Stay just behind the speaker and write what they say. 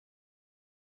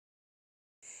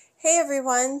Hey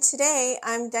everyone, today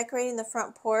I'm decorating the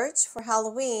front porch for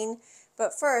Halloween,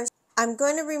 but first I'm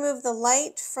going to remove the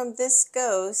light from this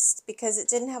ghost because it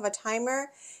didn't have a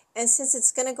timer, and since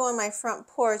it's going to go on my front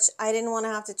porch, I didn't want to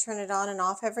have to turn it on and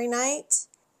off every night.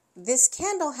 This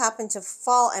candle happened to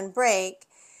fall and break,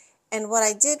 and what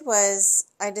I did was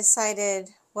I decided,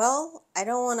 well, I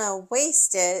don't want to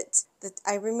waste it.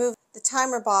 I removed the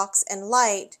timer box and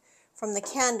light from the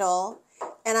candle,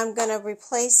 and I'm going to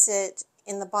replace it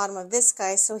in the bottom of this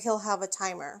guy so he'll have a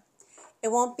timer.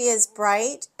 It won't be as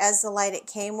bright as the light it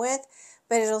came with,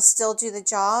 but it'll still do the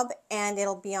job, and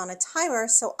it'll be on a timer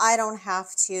so I don't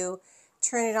have to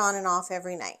turn it on and off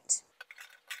every night.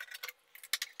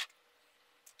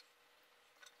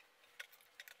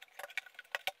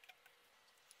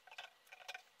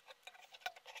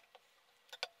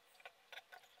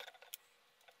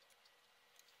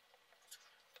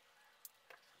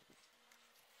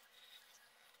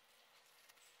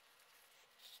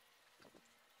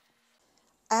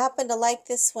 I happen to like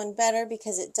this one better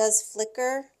because it does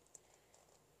flicker,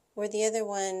 where the other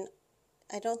one,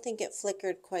 I don't think it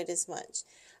flickered quite as much.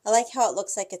 I like how it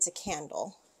looks like it's a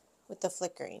candle with the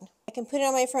flickering. I can put it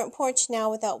on my front porch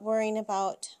now without worrying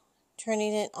about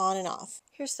turning it on and off.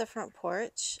 Here's the front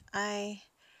porch. I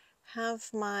have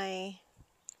my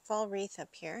fall wreath up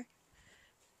here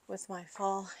with my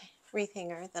fall wreath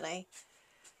hanger that I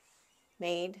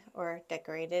made or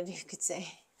decorated, you could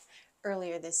say,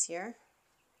 earlier this year.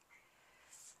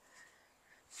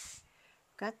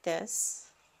 Got this.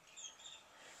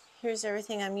 Here's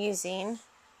everything I'm using.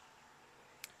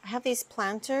 I have these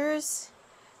planters.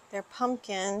 They're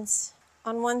pumpkins.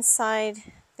 On one side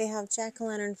they have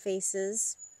jack-o'-lantern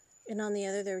faces, and on the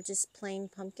other they're just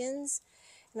plain pumpkins.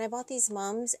 And I bought these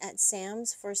mums at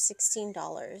Sam's for $16.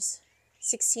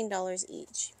 $16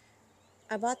 each.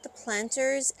 I bought the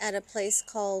planters at a place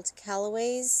called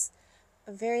Callaway's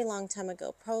a very long time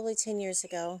ago, probably 10 years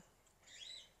ago.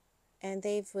 And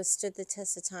they've withstood the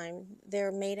test of time.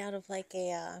 They're made out of like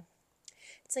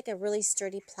it's like a really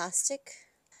sturdy plastic.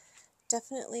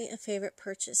 Definitely a favorite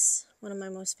purchase. One of my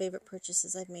most favorite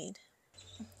purchases I've made.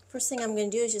 First thing I'm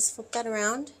going to do is just flip that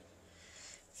around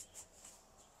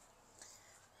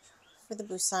for the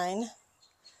boo sign.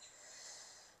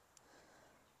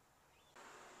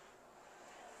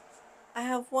 I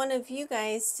have one of you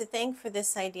guys to thank for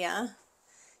this idea.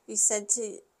 You said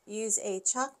to use a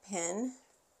chalk pen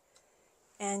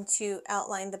and to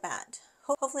outline the bat.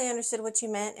 Hopefully I understood what you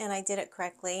meant and I did it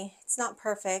correctly. It's not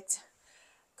perfect.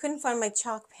 Couldn't find my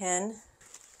chalk pen,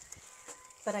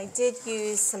 but I did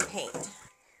use some paint.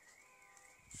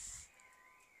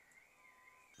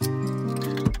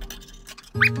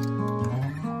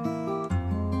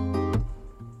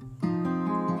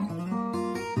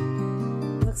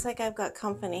 Looks like I've got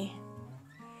company.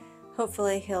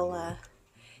 Hopefully he'll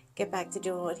get back to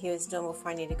doing what he was doing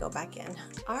before I need to go back in.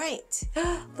 All right,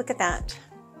 look at that.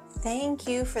 Thank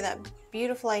you for that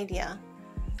beautiful idea.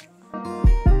 In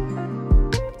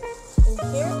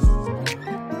here.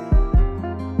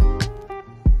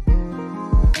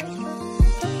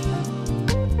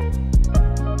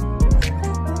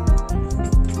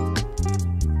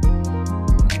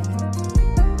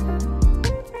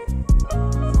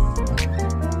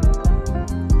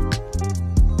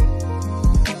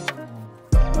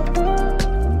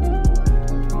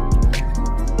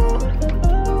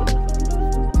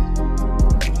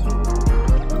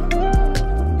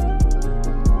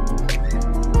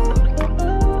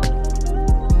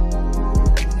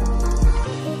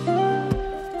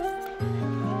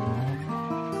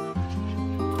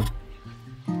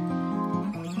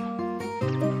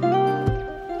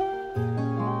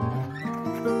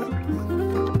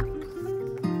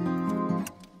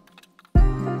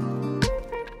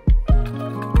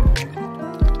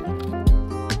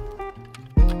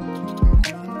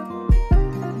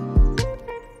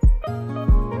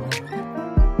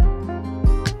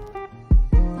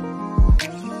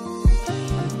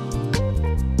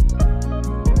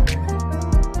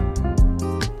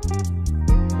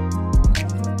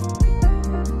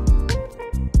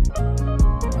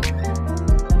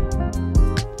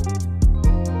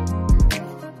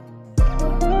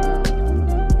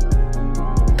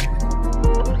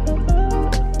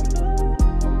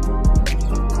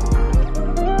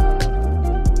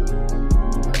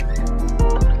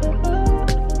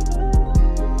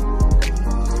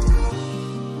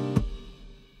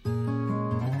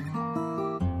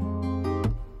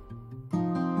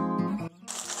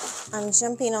 I'm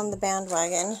jumping on the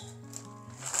bandwagon.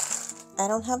 I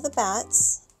don't have the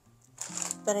bats,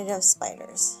 but I do have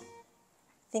spiders.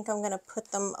 I think I'm going to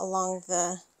put them along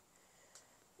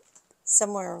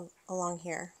somewhere along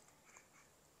here.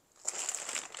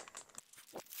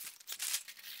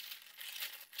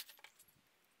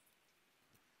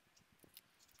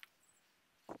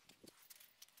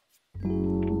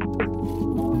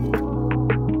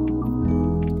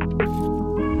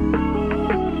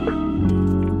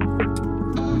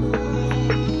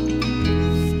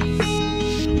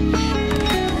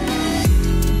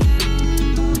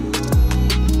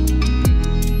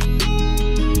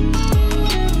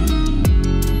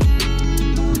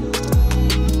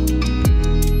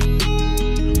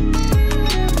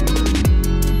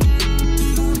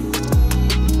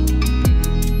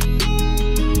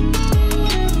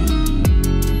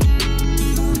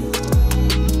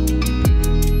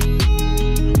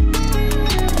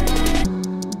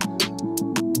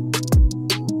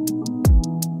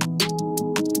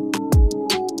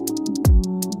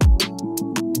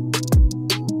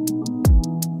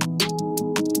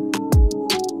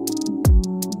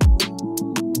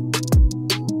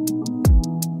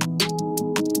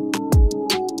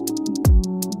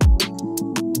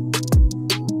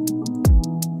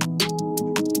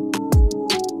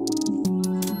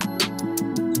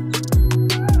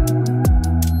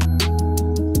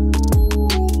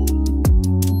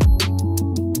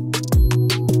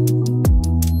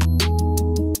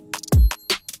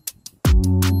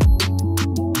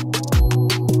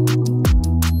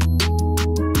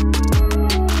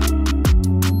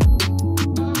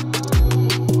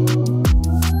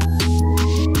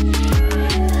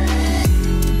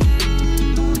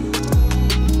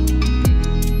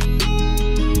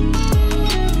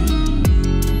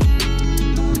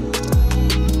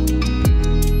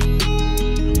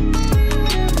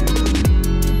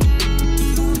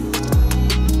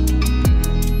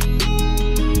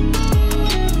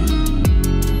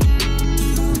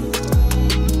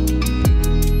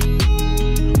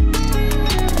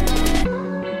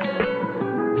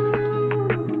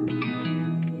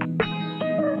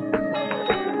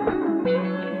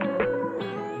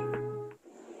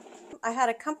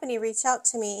 company reached out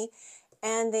to me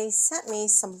and they sent me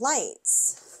some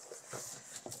lights.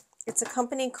 It's a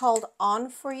company called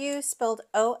Onforu, spelled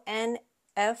O-N-F-O-R-U.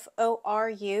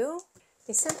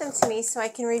 They sent them to me so I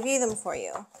can review them for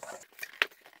you.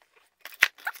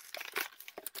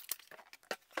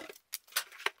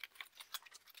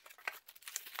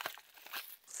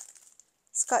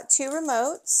 It's got 2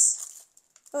 remotes.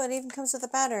 Oh, it even comes with a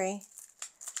battery.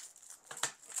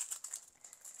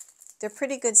 They're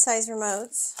pretty good size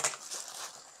remotes.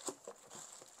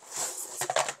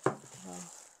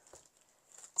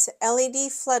 It's an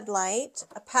LED floodlight,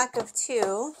 a pack of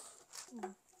 2.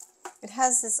 It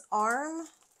has this arm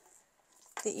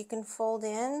that you can fold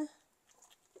in,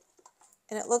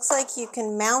 and it looks like you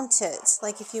can mount it,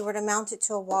 like if you were to mount it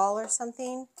to a wall or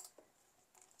something.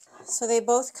 So they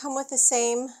both come with the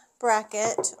same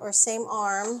bracket or same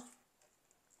arm.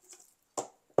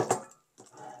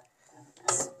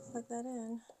 Let's plug that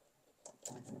in.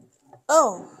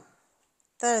 Oh,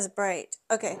 that is bright.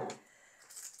 Okay.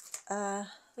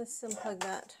 Let's unplug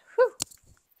that. Whew.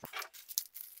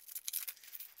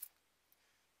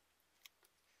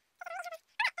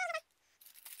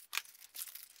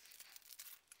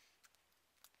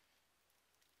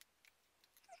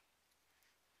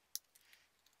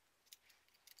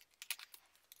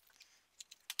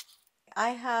 I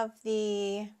have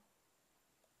the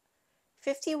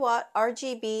 50-watt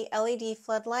RGB LED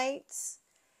floodlights,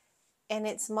 and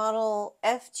it's model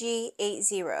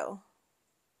FG80.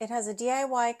 It has a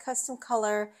DIY custom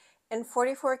color and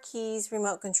 44 keys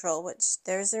remote control, which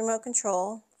there's the remote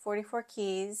control, 44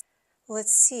 keys.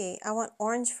 Let's see, I want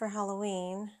orange for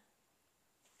Halloween.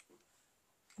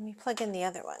 Let me plug in the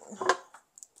other one.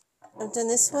 I've done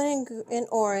this one in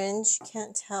orange,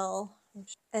 can't tell,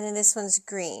 and then this one's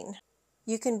green.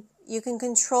 You can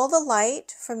control the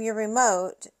light from your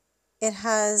remote. It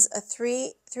has a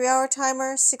 3-hour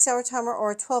timer, 6-hour timer,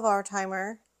 or a 12-hour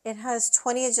timer. It has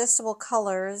 20 adjustable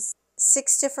colors,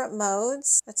 6 different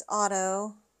modes. That's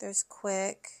auto, there's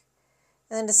quick.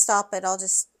 And then to stop it,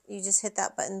 you just hit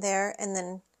that button there, and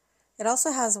then it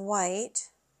also has white.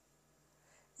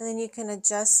 And then you can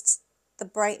adjust the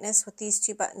brightness with these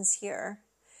 2 buttons here.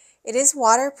 It is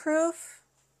waterproof,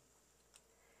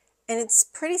 and it's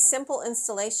pretty simple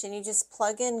installation. You just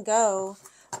plug in, go,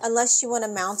 unless you want to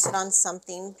mount it on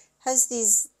something. It has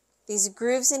these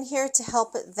grooves in here to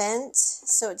help it vent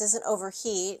so it doesn't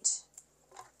overheat,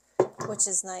 which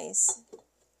is nice.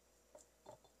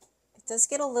 It does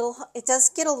get a little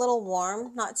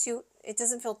warm, it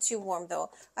doesn't feel too warm though.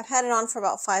 I've had it on for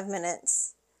about 5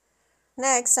 minutes.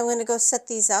 Next, I'm going to go set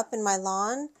these up in my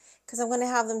lawn because I'm going to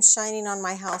have them shining on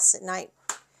my house at night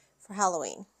for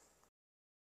Halloween.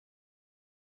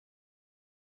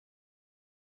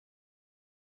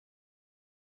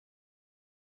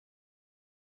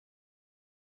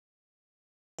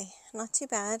 Okay, not too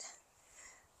bad.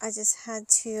 I just had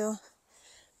to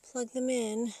plug them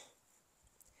in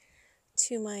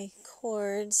to my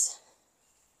cords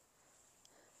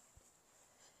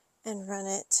and run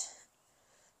it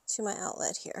to my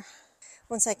outlet here.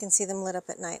 Once I can see them lit up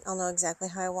at night, I'll know exactly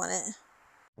how I want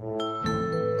it.